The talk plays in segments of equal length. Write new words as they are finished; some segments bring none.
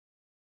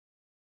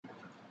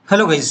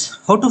Hello guys,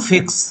 how to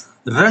fix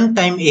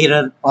runtime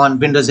error on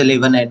Windows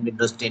 11 and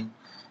Windows 10?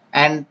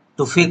 And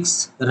to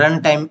fix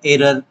runtime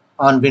error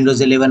on Windows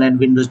 11 and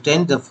Windows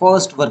 10, the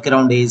first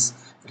workaround is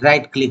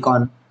right click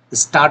on the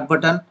start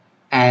button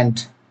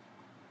and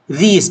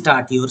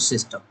restart your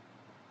system.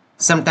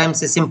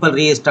 Sometimes a simple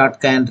restart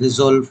can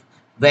resolve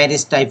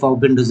various type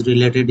of Windows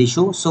related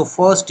issue. So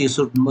first you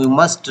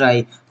must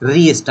try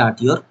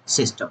restart your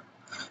system.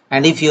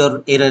 And if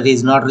your error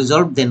is not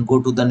resolved, then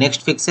go to the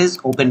next fixes,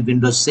 open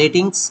Windows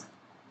settings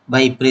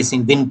by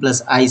pressing Win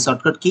plus I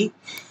shortcut key.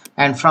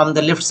 And from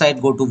the left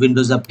side, go to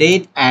Windows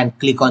Update and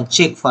click on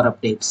Check for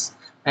updates.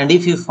 And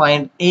if you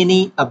find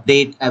any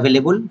update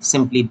available,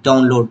 simply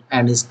download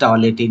and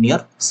install it in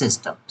your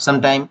system.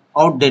 Sometimes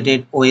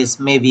outdated OS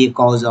may be a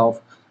cause of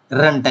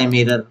runtime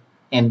error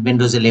in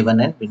Windows 11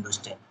 and Windows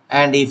 10.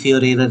 And if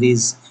your error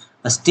is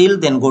still,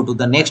 then go to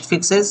the next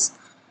fixes.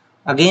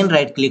 Again,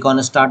 right click on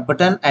a start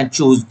button and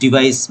choose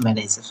device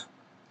manager.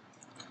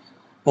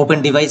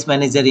 Open device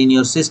manager in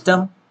your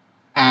system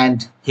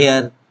and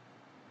here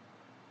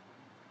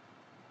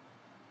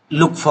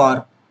look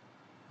for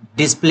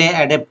display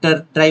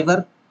adapter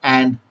driver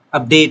and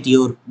update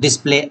your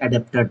display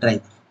adapter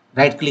driver.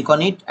 Right click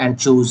on it and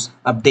choose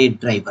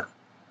update driver.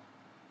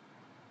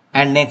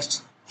 And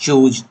next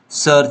choose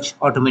search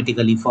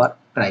automatically for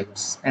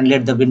drivers and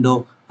let the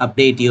window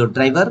update your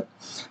driver.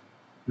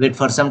 Wait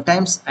for some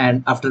times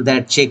and after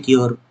that check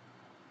your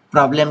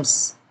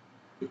problems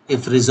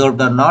if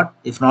resolved or not.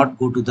 If not,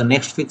 go to the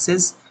next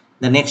fixes.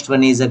 The next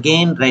one is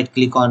again right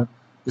click on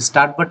the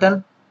start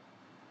button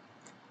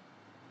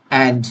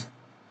and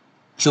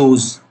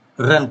choose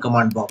run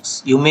command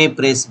box. You may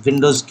press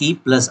Windows key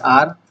plus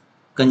R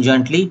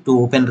conjointly to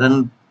open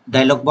run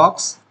dialog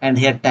box and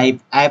here type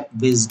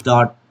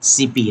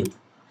appwiz.cpl.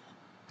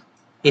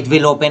 It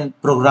will open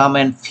program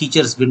and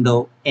features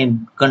window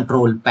in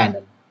control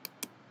panel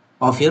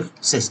of your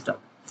system.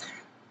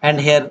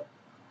 And here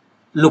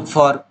look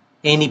for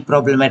any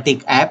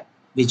problematic app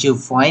which you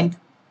find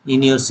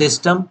in your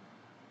system.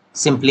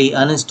 Simply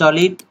uninstall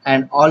it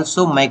and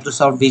also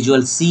Microsoft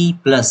Visual C++.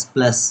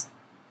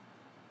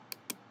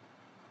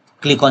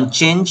 Click on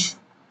change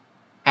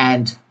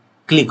and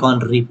click on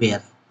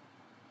repair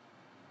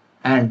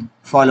and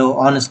follow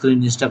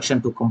on-screen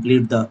instruction to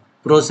complete the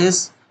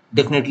process.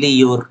 Definitely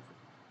your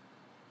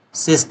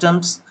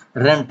system's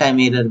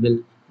runtime error will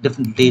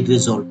definitely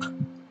resolve.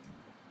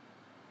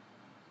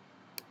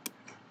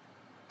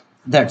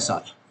 That's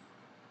all.